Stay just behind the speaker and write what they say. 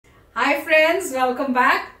Hi friends, welcome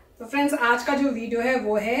back. तो friends, आज का जो वीडियो है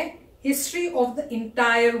वो है history of the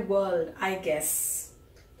entire world, I guess.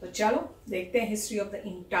 तो चलो देखते हैं history of the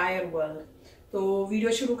entire world. तो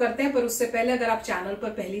वीडियो शुरू करते हैं, पर उससे पहले अगर आप चैनल पर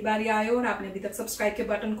पहली बार ही आए हो और आपने अभी तक सब्सक्राइब के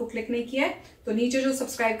बटन को क्लिक नहीं किया है तो नीचे जो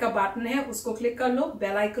सब्सक्राइब का बटन है उसको क्लिक कर लो,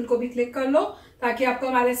 बेल आइकन को भी क्लिक कर लो ताकि आपको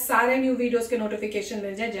हमारे सारे न्यू वीडियोस के नोटिफिकेशन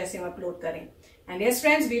मिल जाए जैसे हम अपलोड करें। एंड यस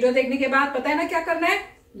फ्रेंड्स, वीडियो देखने के बाद पता है ना क्या करना है?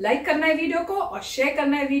 लाइक करना है वीडियो को और शेयर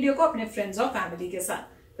करना है वीडियो को अपने फ्रेंड्स और फैमिली के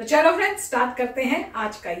साथ। तो चलो फ्रेंड्स, स्टार्ट करते हैं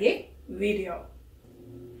आज का ये video.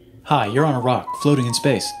 Hi, you're on a rock, floating in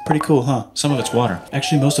space. Pretty cool, huh? Some of it's water.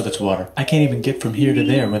 Actually, most of it's water. I can't even get from here to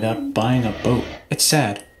there without buying a boat. It's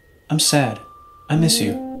sad. I'm sad. I miss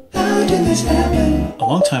you. How did this happen? A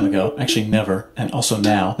long time ago, actually never, and also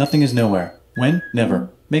now, nothing is nowhere. When? Never.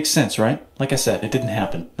 Makes sense, right? Like I said, it didn't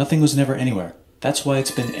happen. Nothing was never anywhere. That's why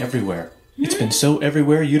it's been everywhere. It's been so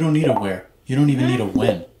everywhere, you don't need a where. You don't even need a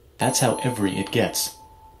when. That's how every it gets.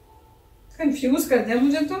 Confuse कर दिया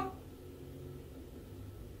मुझे तो।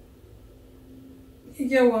 ये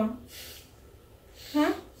क्या हुआ?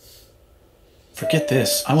 हाँ? Forget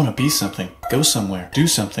this. I want to be something. Go somewhere. Do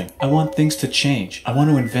something. I want things to change. I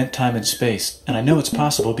want to invent time and space. And I know it's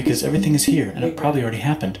possible because everything is here and it probably already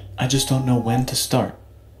happened. I just don't know when to start.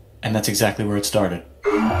 And that's exactly where it started.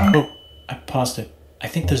 Oh, I paused it. I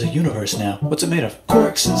think there's a universe now. What's it made of?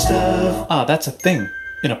 Quarks and stuff. Ah, that's a thing.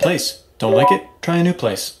 In a place. Don't like it? Try a new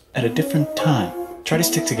place. At a different time. Try to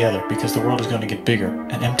stick together because the world is going to get bigger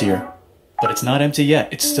and emptier. But it's not empty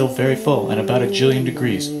yet. It's still very full and about a jillion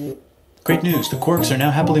degrees. Great news. The quarks are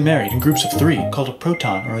now happily married in groups of 3 called a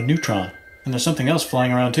proton or a neutron. And there's something else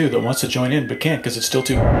flying around too that wants to join in but can't because it's still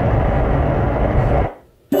too...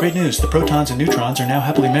 Great news. The protons and neutrons are now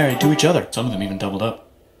happily married to each other. Some of them even doubled up.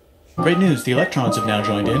 Great news. The electrons have now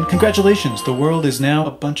joined in. Congratulations. The world is now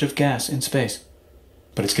a bunch of gas in space.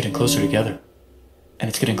 But it's getting closer together. And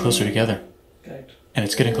it's getting closer together. And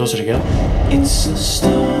it's getting closer together. It's a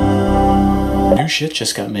star. New shit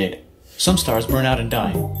just got made. Some stars burn out and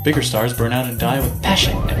die. Bigger stars burn out and die with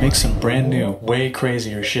passion and make some brand new, way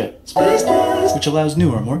crazier shit. Space dust. Which allows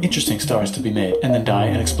newer, more interesting stars to be made and then die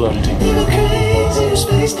and explode into even crazier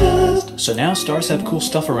space dust. So now stars have cool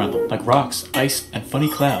stuff around them, like rocks, ice, and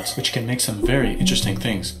funny clouds, which can make some very interesting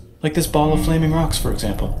things. Like this ball of flaming rocks, for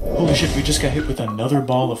example. Holy shit, we just got hit with another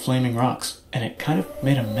ball of flaming rocks. And it kind of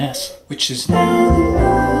made a mess, which is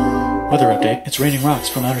now... Weather update, it's raining rocks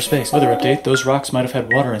from outer space. Weather update, those rocks might have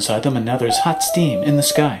had water inside them and now there's hot steam in the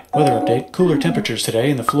sky. Weather update, cooler temperatures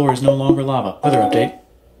today and the floor is no longer lava. Weather update,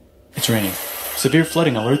 it's raining. Severe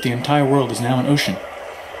flooding alert, the entire world is now an ocean.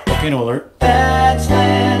 Volcano alert. That's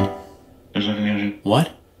land. There's nothing in the ocean.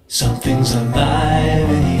 What? Something's alive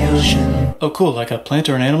in the ocean. Oh cool, like a plant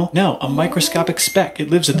or an animal? No, a microscopic speck. It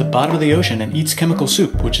lives at the bottom of the ocean and eats chemical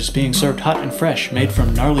soup, which is being served hot and fresh, made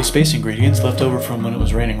from gnarly space ingredients left over from when it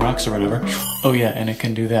was raining rocks or whatever. Oh yeah, and it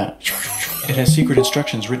can do that. It has secret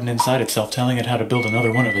instructions written inside itself telling it how to build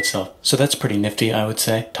another one of itself. So that's pretty nifty, I would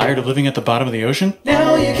say. Tired of living at the bottom of the ocean?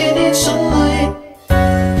 Now you can eat sunlight.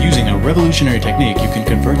 Using a revolutionary technique, you can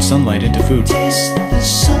convert sunlight into food. Taste the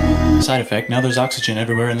sun. Side effect, now there's oxygen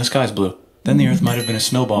everywhere and the sky's blue. Then the Earth might have been a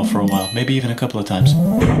snowball for a while, maybe even a couple of times.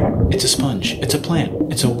 It's a sponge, it's a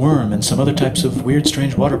plant, it's a worm and some other types of weird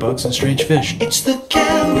strange water bugs and strange fish. It's the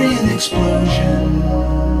Cambrian explosion.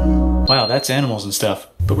 Wow, that's animals and stuff.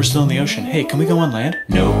 But we're still in the ocean. Hey, can we go on land?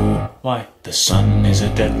 No. Why? The sun is a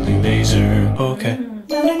deadly laser. Oh, okay.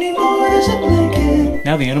 Not anymore, there's a blanket.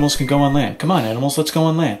 Now the animals can go on land. Come on, animals, let's go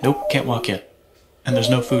on land. Nope, can't walk yet. And there's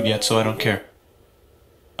no food yet, so I don't care.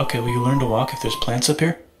 Okay, will you learn to walk if there's plants up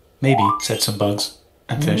here? Maybe, said some bugs.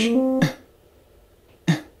 And fish.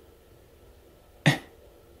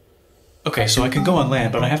 Okay, so I can go on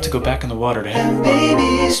land, but I have to go back in the water to have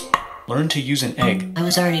babies. Learn to use an egg. I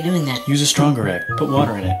was already doing that. Use a stronger egg. Put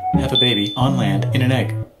water in it. Have a baby on land in an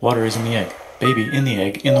egg. Water is in the egg. Baby in the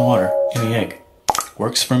egg, in the water, in the egg.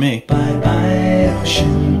 Works for me. Bye bye,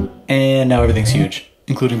 ocean. And now everything's huge,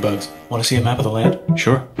 including bugs. Want to see a map of the land?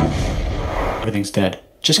 Sure. Everything's dead.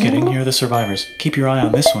 Just kidding, here are the survivors. Keep your eye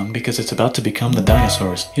on this one because it's about to become the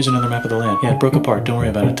dinosaurs. Here's another map of the land. Yeah, it broke apart, don't worry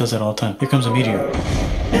about it, it does that all the time. Here comes a meteor.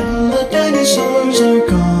 And the dinosaurs are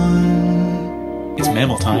gone. It's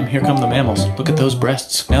mammal time, here come the mammals. Look at those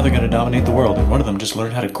breasts. Now they're gonna dominate the world and one of them just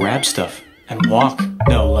learned how to grab stuff. And walk.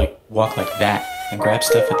 No, like, walk like that. And grab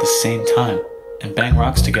stuff at the same time. And bang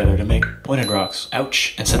rocks together to make pointed rocks.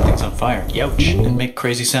 Ouch. And set things on fire. Youch. And make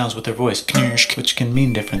crazy sounds with their voice. Which can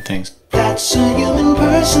mean different things. That's a human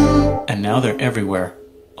person. And now they're everywhere.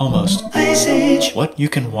 Almost. Ice Age. What? You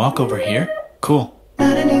can walk over here? Cool.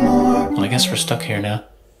 Not anymore. Well, I guess we're stuck here now.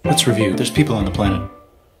 Let's review. There's people on the planet.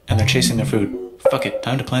 and they're chasing their food. Fuck it,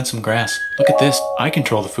 time to plant some grass. Look at this, I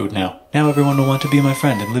control the food now. Now everyone will want to be my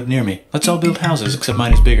friend and live near me. Let's all build houses, except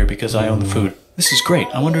mine is bigger because I own the food. This is great,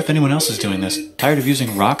 I wonder if anyone else is doing this. Tired of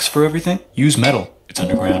using rocks for everything? Use metal. It's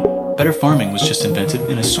underground. Better farming was just invented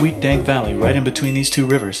in a sweet dank valley right in between these two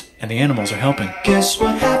rivers, and the animals are helping. Guess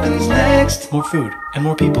what happens next? More food, and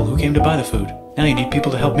more people who came to buy the food. Now you need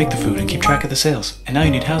people to help make the food and keep track of the sales. And now you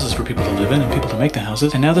need houses for people to live in and people to make the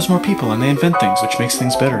houses. And now there's more people and they invent things, which makes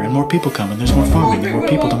things better. And more people come and there's more farming and more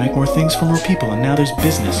people to make more things for more people. And now there's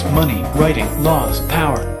business, money, writing, laws,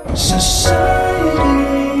 power. Society.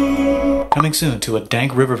 Coming soon to a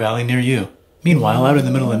dank river valley near you. Meanwhile, out in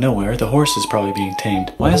the middle of nowhere, the horse is probably being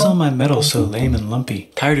tamed. Why is all my metal so lame and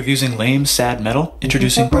lumpy? Tired of using lame, sad metal?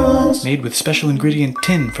 Introducing bronze, made with special ingredient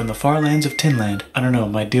tin from the far lands of Tinland. I don't know,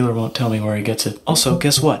 my dealer won't tell me where he gets it. Also,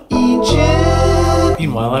 guess what? Egypt!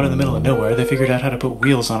 Meanwhile, out in the middle of nowhere, they figured out how to put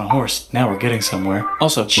wheels on a horse. Now we're getting somewhere.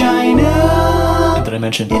 Also, China! And did I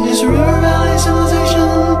mention? Indus River Valley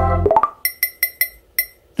Civilization!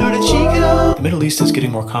 The Middle East is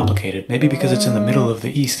getting more complicated, maybe because it's in the middle of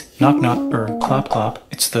the East. Knock knock, or clop clop,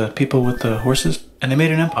 it's the people with the horses. And they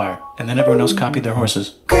made an empire, and then everyone else copied their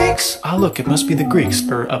horses. Greeks! Ah look, it must be the Greeks,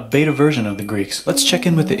 or a beta version of the Greeks. Let's check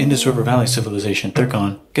in with the Indus River Valley Civilization. They're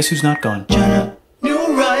gone. Guess who's not gone? China. New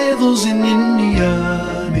arrivals in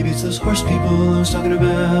India. Maybe it's those horse people I was talking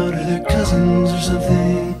about, or their cousins or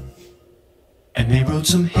something. And they wrote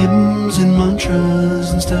some hymns and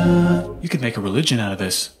mantras and stuff. You could make a religion out of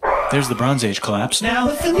this. There's the Bronze Age collapse. Now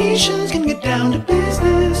the Phoenicians can get down to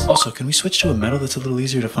business. Also, can we switch to a metal that's a little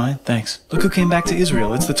easier to find? Thanks. Look who came back to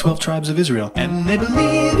Israel. It's the 12 tribes of Israel. And they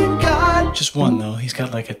believe in God. Just one, though. He's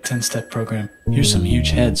got like a 10-step program. Here's some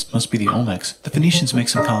huge heads. Must be the Olmecs. The Phoenicians make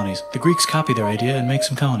some colonies. The Greeks copy their idea and make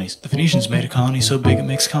some colonies. The Phoenicians made a colony so big it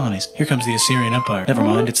makes colonies. Here comes the Assyrian Empire. Never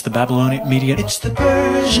mind, it's the Babylonian Median. It's the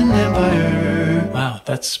Persian Empire. Wow,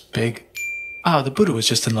 that's big. Ah, the Buddha was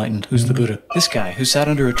just enlightened. Who's the Buddha? This guy, who sat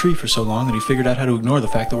under a tree for so long that he figured out how to ignore the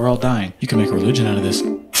fact that we're all dying. You can make a religion out of this.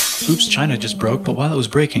 Oops, China just broke, but while it was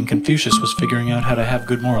breaking, Confucius was figuring out how to have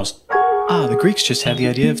good morals. Ah, the Greeks just had the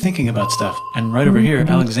idea of thinking about stuff. And right over here,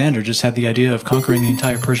 Alexander just had the idea of conquering the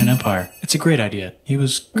entire Persian Empire. It's a great idea. He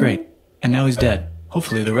was great. And now he's dead.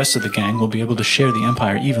 Hopefully the rest of the gang will be able to share the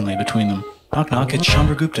empire evenly between them. Knock knock, it's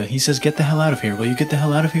Chandragupta. He says get the hell out of here. Will you get the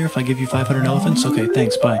hell out of here if I give you 500 elephants? Okay,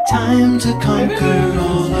 thanks, bye. Time to conquer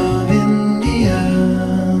all of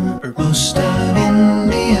India, or most of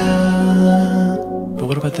India. But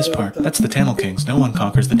what about this part? That's the Tamil Kings. No one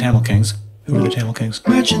conquers the Tamil Kings. Who are the Tamil Kings?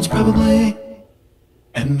 Merchants, probably.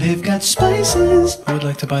 And they've got spices. Who would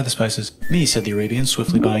like to buy the spices? Me, said the Arabians,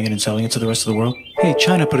 swiftly buying it and selling it to the rest of the world. Hey,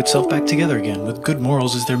 China put itself back together again, with good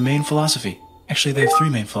morals as their main philosophy. Actually, they have 3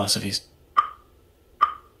 main philosophies.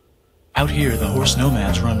 Out here, the horse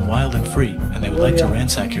nomads run wild and free, and they would like to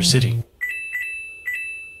ransack your city.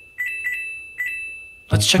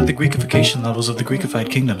 Let's check the Greekification levels of the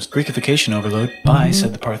Greekified kingdoms. Greekification overload. Bye,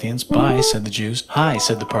 said the Parthians. Bye, said the Jews. Hi,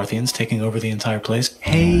 said the Parthians, taking over the entire place.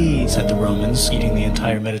 Hey, said the Romans, eating the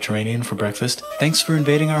entire Mediterranean for breakfast. Thanks for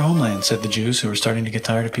invading our homeland, said the Jews, who were starting to get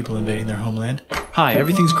tired of people invading their homeland. Hi,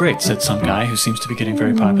 everything's great, said some guy who seems to be getting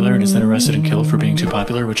very popular and is then arrested and killed for being too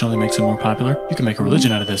popular, which only makes him more popular. You can make a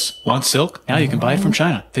religion out of this. Want silk? Now you can buy it from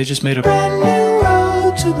China. They just made a brand new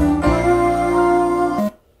road to the world.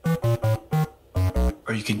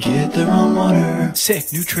 Or you can get their own water.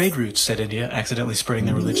 Sick, new trade routes, said India, accidentally spreading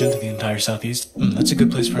their religion to the entire southeast. That's a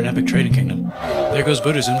good place for an epic trading kingdom. There goes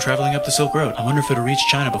Buddhism traveling up the Silk Road. I wonder if it'll reach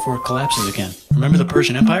China before it collapses again. Remember the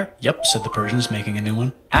Persian Empire? Yep, said the Persians, making a new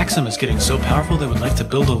one. Axum is getting so powerful they would like to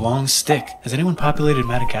build a long stick. Has anyone populated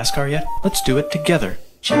Madagascar yet? Let's do it together.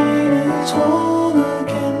 China's home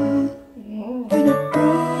again. Then it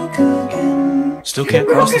broke again. Still can't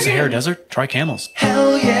cross the Sahara Desert? Try camels.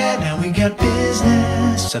 Hell yeah, now we got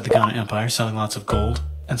business, said the Ghana Empire, selling lots of gold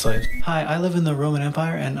and slaves. Hi, I live in the Roman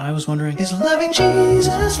Empire, and I was wondering, is loving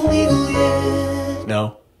Jesus legal yet?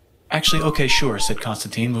 No. Actually, okay, sure, said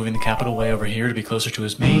Constantine, moving the capital way over here to be closer to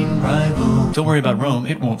his main rival. Don't worry about Rome,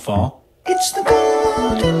 it won't fall. It's the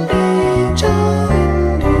golden age of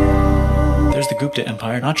India. There's the Gupta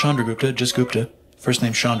Empire, not Chandragupta, just Gupta. First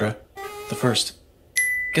name Chandra, the first.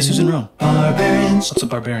 Guess who's in Rome? Barbarians. What's a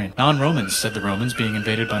barbarian? Non-Romans, said the Romans, being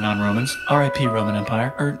invaded by non-Romans. R.I.P. Roman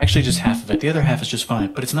Empire. Or actually just half of it. The other half is just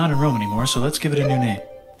fine. But it's not in Rome anymore, so let's give it a new name.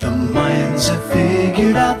 The Mayans have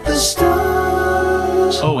figured out the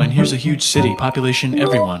stars. Oh, and here's a huge city. Population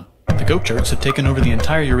everyone. The Goat Turks have taken over the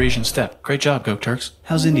entire Eurasian steppe. Great job, Goat Turks.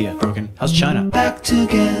 How's India? Broken. How's China? Back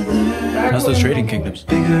together. How's those trading kingdoms?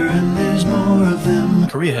 Bigger and there's more of them.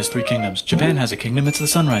 Korea has 3 kingdoms. Japan has a kingdom. It's the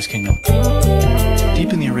Sunrise Kingdom.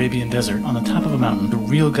 Deep in the Arabian desert, on the top of a mountain, the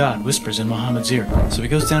real God whispers in Muhammad's ear. So he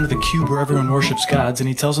goes down to the cube where everyone worships gods, and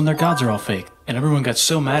he tells them their gods are all fake. And everyone got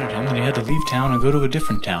so mad at him that he had to leave town and go to a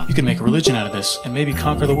different town. You can make a religion out of this, and maybe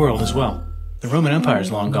conquer the world as well. The Roman Empire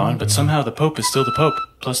is long gone, but somehow the Pope is still the Pope.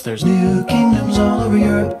 Plus there's new kingdoms all over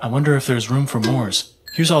Europe. I wonder if there's room for Moors.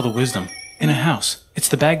 Here's all the wisdom. In a house. It's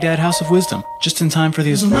the Baghdad House of Wisdom. Just in time for the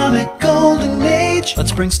Islamic Golden Age.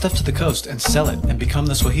 Let's bring stuff to the coast and sell it and become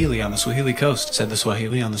the Swahili on the Swahili coast, said the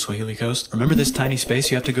Swahili on the Swahili coast. Remember this tiny space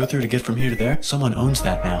you have to go through to get from here to there? Someone owns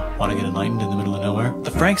that now. Want to get enlightened in the middle of nowhere? The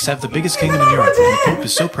Franks have the biggest kingdom in Europe, and the Pope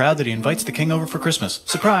is so proud that he invites the king over for Christmas.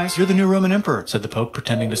 Surprise, you're the new Roman Emperor, said the Pope,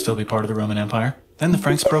 pretending to still be part of the Roman Empire. Then the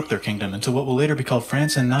Franks broke their kingdom into what will later be called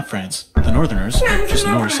France and not France. The Northerners, just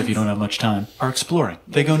Norse if you don't have much time, are exploring.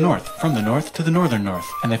 They go north, from the north to the northern north,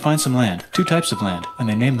 and they find some land, 2 types of land, and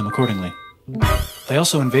they name them accordingly. They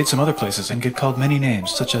also invade some other places and get called many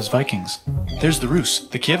names, such as Vikings. There's the Rus,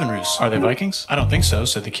 the Kievan Rus. Are they Vikings? I don't think so,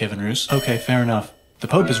 said the Kievan Rus. Okay, fair enough. The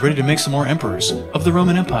Pope is ready to make some more emperors of the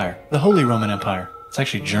Roman Empire, the Holy Roman Empire. It's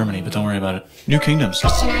actually Germany, but don't worry about it. New kingdoms.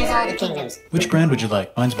 Christianize all the kingdoms. Which brand would you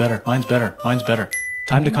like? Mine's better. Mine's better. Mine's better.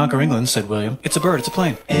 Time to conquer England, said William. It's a bird, it's a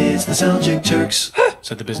plane. It's the Seljuk Turks,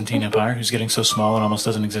 said the Byzantine Empire, who's getting so small it almost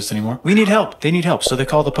doesn't exist anymore. We need help. They need help, so they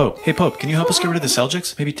call the Pope. Hey, Pope, can you help us get rid of the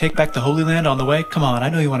Seljuks? Maybe take back the Holy Land on the way? Come on, I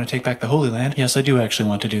know you want to take back the Holy Land. Yes, I do actually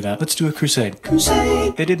want to do that. Let's do a crusade.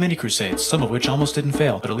 Crusade! They did many crusades, some of which almost didn't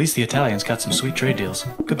fail, but at least the Italians got some sweet trade deals.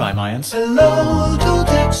 Goodbye, Mayans. Hello,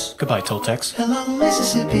 Toltecs. Goodbye, Toltecs. Hello,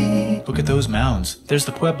 Mississippi. Look at those mounds. There's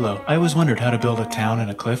the Pueblo. I always wondered how to build a town in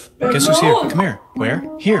a cliff. Guess who's here? Come here. Where?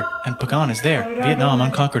 Here. And Pagan is there. Vietnam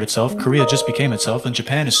unconquered itself, Korea just became itself, and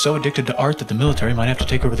Japan is so addicted to art that the military might have to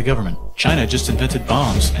take over the government. China just invented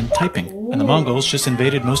bombs and typing, and the Mongols just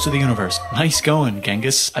invaded most of the universe. Nice going,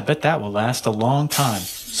 Genghis. I bet that will last a long time.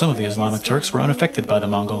 Some of the Islamic Turks were unaffected by the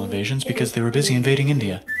Mongol invasions because they were busy invading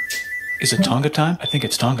India. Is it Tonga time? I think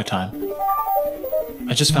it's Tonga time.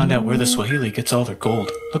 I just found out where the Swahili gets all their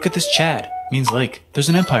gold. Look at this Chad. Means lake. There's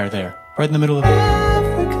an empire there, right in the middle of Africa.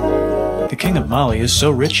 The king of Mali is so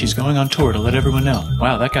rich he's going on tour to let everyone know.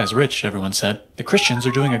 Wow, that guy's rich, everyone said. The Christians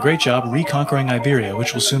are doing a great job reconquering Iberia,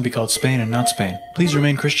 which will soon be called Spain and not Spain. Please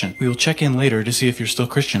remain Christian. We will check in later to see if you're still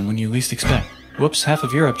Christian when you least expect. Whoops, half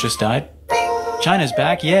of Europe just died. China's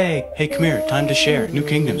back, yay! Hey, come here, time to share. New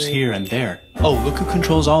kingdoms here and there. Oh, look who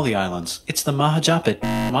controls all the islands. It's the Mahajapit,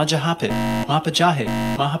 Majapahit, Mapajahit,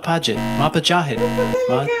 Mahapajit, Mapajahit,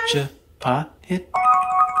 Majapahit.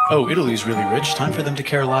 Oh, Italy's really rich. Time for them to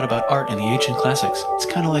care a lot about art and the ancient classics. It's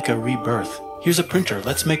kind of like a rebirth. Here's a printer,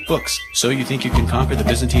 let's make books. So you think you can conquer the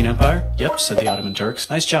Byzantine Empire? Yep, said the Ottoman Turks.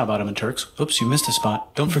 Nice job, Ottoman Turks. Oops, you missed a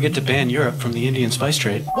spot. Don't forget to ban Europe from the Indian spice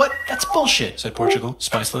trade. What? That's bullshit, said Portugal,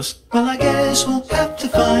 spiceless. Well, I guess we'll have to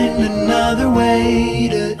find another way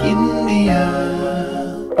to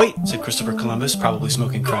India. Wait, said Christopher Columbus, probably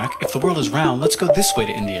smoking crack. If the world is round, let's go this way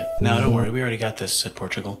to India. No, don't worry, we already got this, said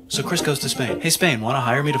Portugal. So Chris goes to Spain. Hey, Spain, want to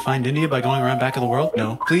hire me to find India by going around back of the world?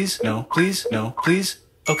 No, please, no, please, no, please.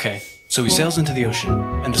 Okay. So he sails into the ocean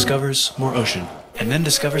and discovers more ocean, and then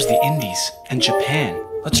discovers the Indies and Japan.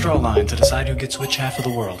 Let's draw a line to decide who gets which half of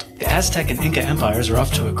the world. The Aztec and Inca empires are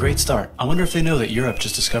off to a great start. I wonder if they know that Europe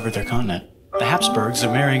just discovered their continent. The Habsburgs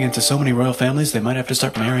are marrying into so many royal families they might have to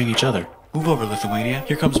start marrying each other. Move over, Lithuania.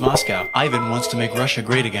 Here comes Moscow. Ivan wants to make Russia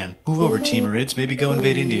great again. Move over, Timurids. Maybe go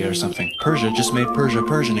invade India or something. Persia just made Persia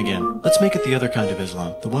Persian again. Let's make it the other kind of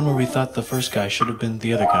Islam. The one where we thought the first guy should have been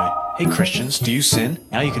the other guy. Hey, Christians, do you sin?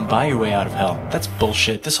 Now you can buy your way out of hell. That's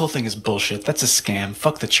bullshit. This whole thing is bullshit. That's a scam.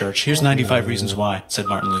 Fuck the church. Here's 95 Reasons Why, said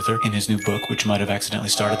Martin Luther in his new book, which might have accidentally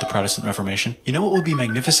started the Protestant Reformation. You know what would be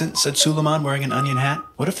magnificent, said Suleiman wearing an onion hat?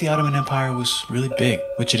 What if the Ottoman Empire was really big,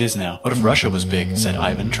 which it is now? What if Russia was big, said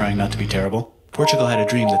Ivan, trying not to be terrible. Portugal had a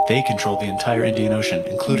dream that they controlled the entire Indian Ocean,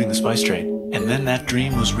 including the spice trade. And then that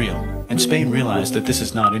dream was real. And Spain realized that this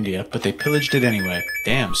is not India, but they pillaged it anyway.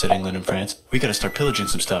 Damn, said England and France. We gotta start pillaging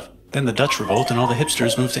some stuff. Then the Dutch revolt and all the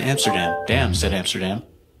hipsters moved to Amsterdam. Damn, said Amsterdam.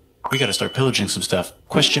 We gotta start pillaging some stuff.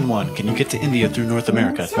 Question 1, can you get to India through North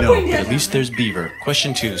America? No, but at least there's beaver.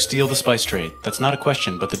 Question 2, steal the spice trade. That's not a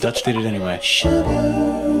question, but the Dutch did it anyway.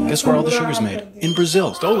 Guess where all the sugar's made? In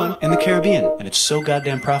Brazil. Stolen. In the Caribbean. And it's so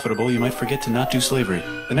goddamn profitable you might forget to not do slavery.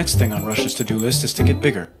 The next thing on Russia's to-do list is to get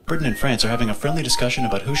bigger. Britain and France are having a friendly discussion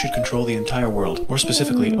about who should control the entire world, more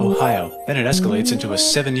specifically, Ohio. Then it escalates into a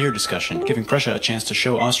 7-year discussion, giving Prussia a chance to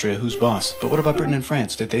show Austria who's boss. But what about Britain and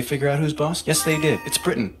France? Did they figure out who's boss? Yes, they did. It's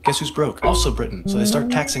Britain. Guess who's broke? Also Britain. So they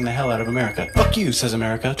start taxing the hell out of America. Fuck you, says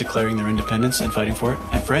America, declaring their independence and fighting for it.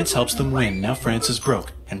 And France helps them win. Now France is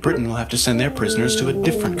broke. and Britain will have to send their prisoners to a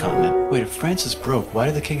different continent. Wait, if France is broke, why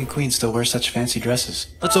do the king and queen still wear such fancy dresses?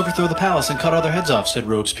 Let's overthrow the palace and cut all their heads off, said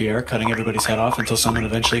Robespierre, cutting everybody's head off until someone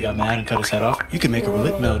eventually got mad and cut his head off. You could make a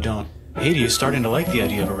lit don't. Haiti is starting to like the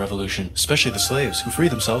idea of a revolution, especially the slaves, who free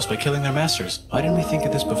themselves by killing their masters. Why didn't we think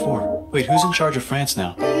of this before? Wait, who's in charge of France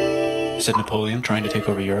now? Said Napoleon, trying to take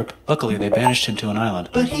over Europe. Luckily, they banished him to an island.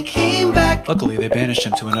 But he came back! Luckily, they banished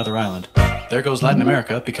him to another island. There goes Latin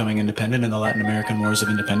America, becoming independent in the Latin American Wars of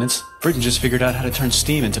Independence. Britain just figured out how to turn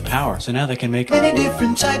steam into power, so now they can make many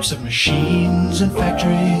different types of machines and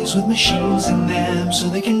factories with machines in them, so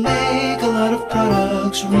they can make a lot of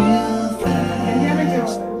products real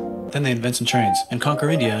fast. Then they invent some trains, and conquer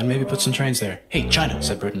India and maybe put some trains there. Hey, China,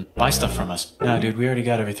 said Britain, buy stuff from us. Nah, dude, we already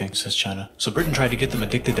got everything, says China. So Britain tried to get them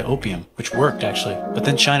addicted to opium, which worked, actually. But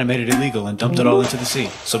then China made it illegal and dumped it all into the sea.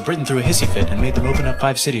 So Britain threw a hissy fit and made them open up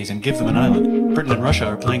 5 cities and give them an island. Britain and Russia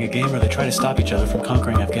are playing a game where they try to stop each other from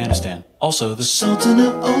conquering Afghanistan. Also, the Sultan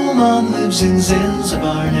of Oman lives in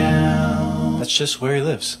Zanzibar now. That's just where he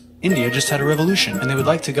lives. India just had a revolution, and they would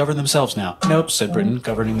like to govern themselves now. Nope, said Britain,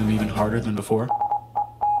 governing them even harder than before.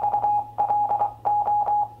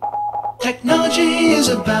 Technology is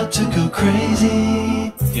about to go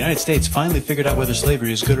crazy. The United States finally figured out whether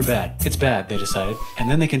slavery is good or bad. It's bad, they decided. And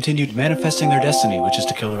then they continued manifesting their destiny, which is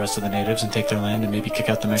to kill the rest of the natives and take their land and maybe kick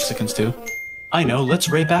out the Mexicans too. I know, let's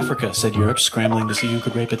rape Africa, said Europe, scrambling to see who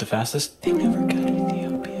could rape it the fastest. They never got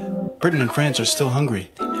Ethiopia. Britain and France are still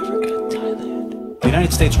hungry. They never got Thailand. The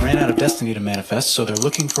United States ran out of destiny to manifest, so they're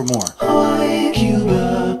looking for more. Hawaii,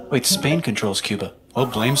 Cuba. Wait, Spain controls Cuba. Well,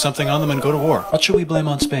 blame something on them and go to war. What should we blame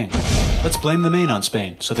on Spain? Let's blame the Maine on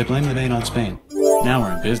Spain. So they blame the Maine on Spain. Now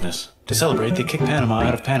we're in business. To celebrate, they kick Panama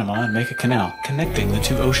out of Panama and make a canal, connecting the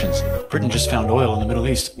 2 oceans. Britain just found oil in the Middle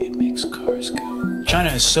East. It makes cars go.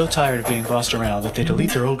 China is so tired of being bossed around that they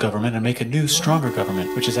delete their old government and make a new, stronger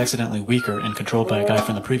government, which is accidentally weaker and controlled by a guy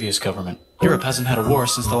from the previous government. Europe hasn't had a war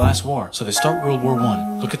since the last war, so they start World War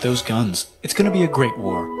I. Look at those guns. It's gonna be a great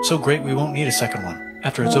war. So great we won't need a second one.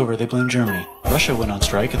 After it's over, they blame Germany. Russia went on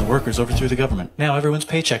strike and the workers overthrew the government. Now everyone's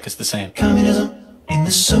paycheck is the same. Communism in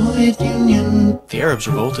the Soviet Union. The Arabs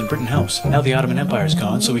revolt and Britain helps. Now the Ottoman Empire's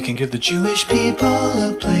gone, so we can give the Jewish people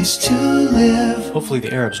a place to live. Hopefully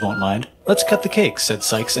the Arabs won't mind. Let's cut the cake, said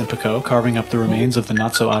Sykes and Picot, carving up the remains of the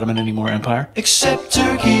not-so-Ottoman-anymore empire. Except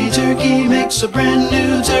Turkey, Turkey makes a brand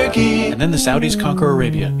new Turkey. And then the Saudis conquer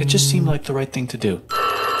Arabia. It just seemed like the right thing to do.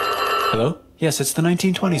 Hello? Yes, it's the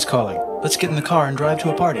 1920s calling. Let's get in the car and drive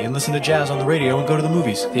to a party and listen to jazz on the radio and go to the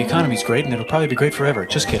movies. The economy's great and it'll probably be great forever.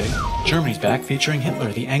 Just kidding. Germany's back featuring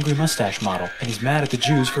Hitler, the angry mustache model, and he's mad at the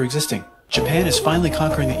Jews for existing. Japan is finally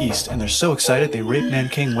conquering the East, and they're so excited they raped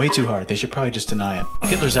Nanking way too hard. They should probably just deny it.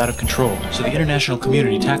 Hitler's out of control, so the international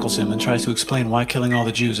community tackles him and tries to explain why killing all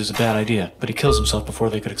the Jews is a bad idea, but he kills himself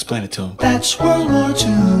before they could explain it to him. That's World War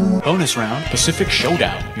II. Bonus round, Pacific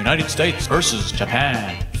Showdown. United States versus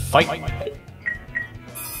Japan. Fight.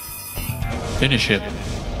 Finish him.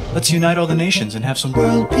 Let's unite all the nations and have some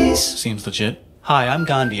world peace. Seems legit. Hi, I'm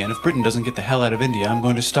Gandhi, and if Britain doesn't get the hell out of India, I'm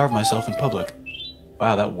going to starve myself in public.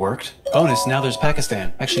 Wow, that worked. Bonus, now there's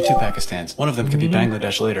Pakistan. Actually, 2 Pakistans. One of them could be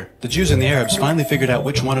Bangladesh later. The Jews and the Arabs finally figured out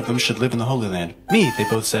which one of them should live in the Holy Land. Me, they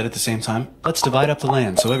both said at the same time. Let's divide up the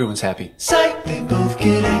land so everyone's happy. Psych! They both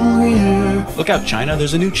get angrier. Look out, China.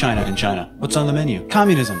 There's a new China in China. What's on the menu?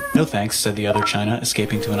 Communism. No thanks, said the other China,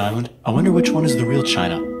 escaping to an island. I wonder which one is the real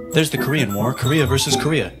China. There's the Korean War, Korea versus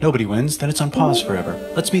Korea. Nobody wins, then it's on pause forever.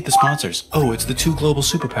 Let's meet the sponsors. Oh, it's the 2 global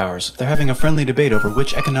superpowers. They're having a friendly debate over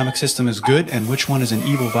which economic system is good and which one is an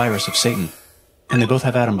evil virus of Satan. And they both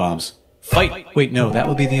have atom bombs. Fight! Wait, no, that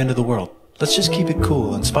would be the end of the world. Let's just keep it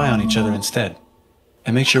cool and spy on each other instead.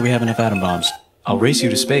 And make sure we have enough atom bombs. I'll race you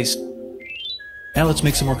to space. Now let's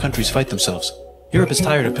make some more countries fight themselves. Europe is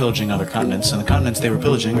tired of pillaging other continents, and the continents they were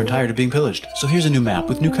pillaging are tired of being pillaged. So here's a new map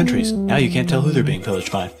with new countries. Now you can't tell who they're being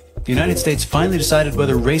pillaged by. The United States finally decided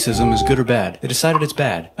whether racism is good or bad. They decided it's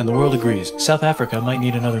bad, and the world agrees. South Africa might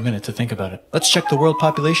need another minute to think about it. Let's check the world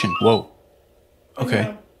population. Whoa.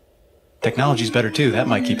 Okay. Technology's better too, that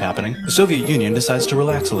might keep happening. The Soviet Union decides to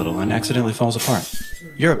relax a little and accidentally falls apart.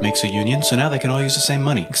 Europe makes a union, so now they can all use the same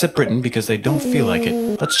money, except Britain because they don't feel like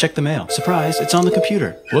it. Let's check the mail. Surprise, it's on the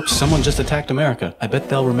computer. Whoops, someone just attacked America. I bet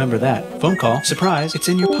they'll remember that. Phone call. Surprise, it's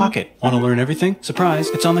in your pocket. Want to learn everything? Surprise,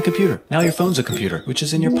 it's on the computer. Now your phone's a computer, which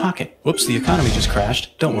is in your pocket. Whoops, the economy just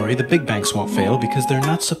crashed. Don't worry, the big banks won't fail because they're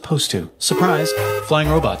not supposed to. Surprise, flying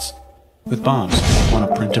robots. With bombs. Want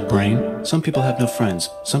to print a brain? Some people have no friends.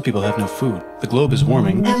 Some people have no food. The globe is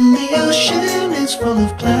warming. And the ocean is full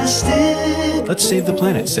of plastic. Let's save the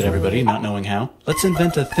planet, said everybody, not knowing how. Let's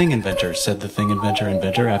invent a thing inventor, said the thing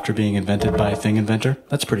inventor after being invented by a thing inventor.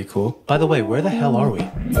 That's pretty cool. By the way, where the hell are we?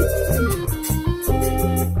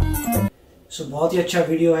 So, बहुत ही अच्छा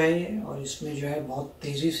video है और इसमें जो है बहुत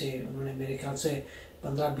तेज़ी से उन्होंने मेरे ख्याल से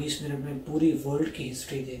 15-20 मिनट में पूरी वर्ल्ड की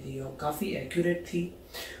हिस्ट्री दे दी और काफ़ी एक्यूरेट थी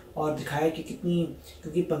और दिखाया कि कितनी,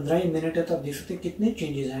 क्योंकि 15 ही मिनट है तो आप देख सकते हैं कितने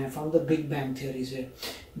चेंजेस हैं from the big bang theory से।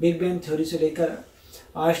 बिग बैंग थ्योरी से लेकर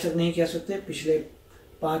आज तक नहीं कह सकते, पिछले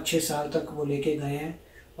 5-6 साल तक वो लेके गए हैं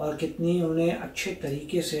और कितनी उन्हें अच्छे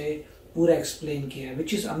तरीके से पूरा एक्सप्लेन किया है,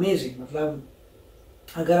 विच इज़ अमेजिंग। मतलब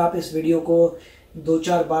अगर आप इस वीडियो को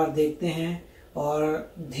 2-4 बार देखते हैं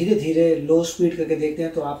और धीरे धीरे लो स्पीड करके देखते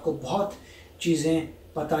हैं तो आपको बहुत चीज़ें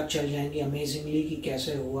पता चल जाएंगी अमेजिंगली कि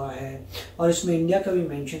कैसे हुआ है। और इसमें इंडिया का भी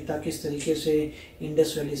मेंशन था किस तरीके से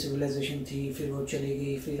इंडस वैली सिविलाइजेशन थी, फिर वो चली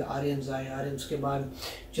गई, फिर आर्यंस आए, आर्यंस के बाद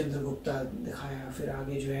चंद्रगुप्ता दिखाया, फिर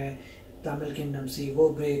आगे जो है तमिल किंगडम थी वो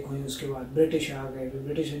ब्रेक हुई, उसके बाद ब्रिटिश आ गए, फिर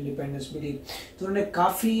ब्रिटिश इंडिपेंडेंस मिली। तो उन्होंने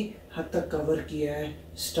काफ़ी हद तक कवर किया है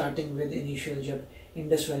स्टार्टिंग विद इनिशियल जब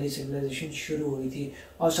इंडस वैली सिविलाइजेशन शुरू हुई थी।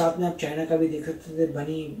 और साथ में आप चाइना का भी देख सकते थे,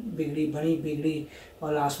 बनी बिगड़ी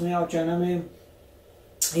और लास्ट में। और चाइना में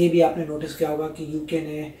ये भी आपने नोटिस किया होगा कि यूके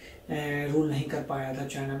ने रूल नहीं कर पाया था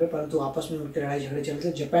चाइना पे, परंतु आपस में उनके लड़ाई झगड़े चलते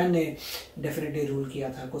थे। जापान ने डेफिनेटली रूल किया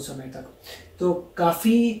था कुछ समय तक। तो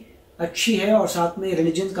काफ़ी अच्छी है और साथ में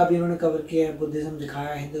रिलीजन का भी उन्होंने कवर किया है। बुद्धिज़्म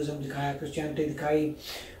दिखाया, हिंदुज़्म दिखाया, क्रिश्चियनिटी दिखाई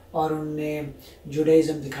और उनने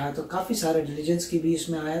जुडाइज़्म दिखाया। तो काफ़ी सारे रिलीजन्स की भी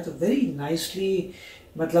इसमें आया। तो वेरी नाइसली,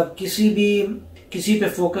 मतलब किसी पे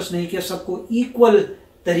फोकस नहीं किया, सबको इक्वल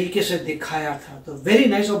तरीके से दिखाया था। तो वेरी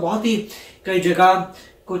नाइस। और बहुत ही कई जगह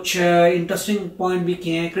कुछ इंटरेस्टिंग पॉइंट भी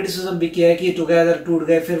किए हैं, क्रिटिसिज्म भी किया है कि टुगेदर टूट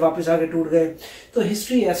गए, फिर वापस आके टूट गए। तो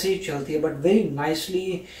हिस्ट्री ऐसे ही चलती है, बट वेरी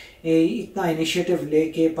नाइसली इतना इनिशिएटिव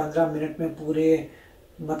लेके 15 मिनट में पूरे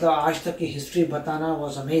मतलब आज तक की हिस्ट्री बताना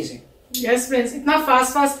वाज अमेजिंग। यस फ्रेंड्स, इतना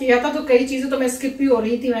फास्ट किया था तो कई चीजें तो मैं स्किप भी हो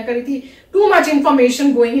रही थी, मैं कर रही थी too much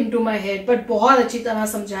information going into my head, but बहुत अच्छी तरह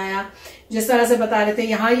समझाया। जिस तरह से बता रहे थे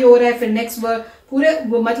यहाँ ये हो रहा है, फिर नेक्स्ट पूरे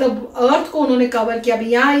मतलब अर्थ को उन्होंने कवर किया,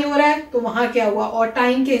 अभी यहाँ ये हो रहा है तो वहां क्या हुआ, और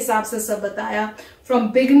टाइम के हिसाब से सब बताया फ्रॉम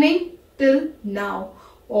बिगनिंग टिल नाउ।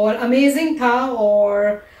 और अमेजिंग था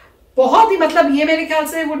और बहुत ही मतलब ये मेरे ख्याल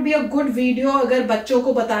से would be a good video अगर बच्चों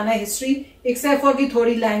को बताना है हिस्ट्री, एक्सेप्ट फॉर की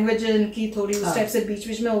थोड़ी लैंग्वेज इनकी थोड़ी उस टाइप से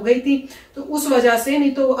बीच में हो गई थी तो उस वजह से,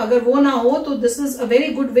 नहीं तो अगर वो ना हो तो this is a very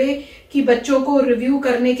good way कि बच्चों को रिव्यू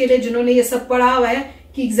करने के लिए जिन्होंने ये सब पढ़ा हुआ है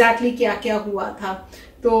कि एग्जैक्टली क्या क्या हुआ था।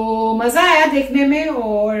 तो मजा आया देखने में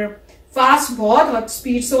और फास्ट बहुत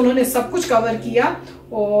स्पीड से उन्होंने सब कुछ कवर किया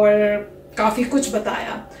और काफी कुछ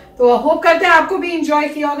बताया। तो होप करते हैं आपको भी इंजॉय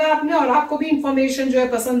किया होगा आपने और आपको भी इंफॉर्मेशन जो है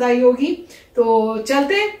पसंद आई होगी। तो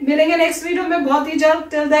चलते मिलेंगे नेक्स्ट वीडियो में बहुत ही जल्द।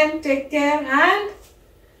 Till then take care and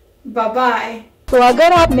bye bye. तो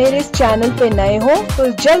अगर आप मेरे इस चैनल पे नए हो तो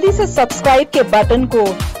जल्दी से सब्सक्राइब के बटन को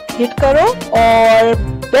हिट करो और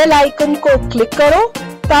बेल आइकन को क्लिक करो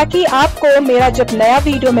ताकि आपको मेरा जब नया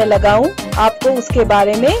वीडियो मैं लगाऊं आपको उसके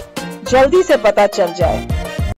बारे में जल्दी से पता चल जाए।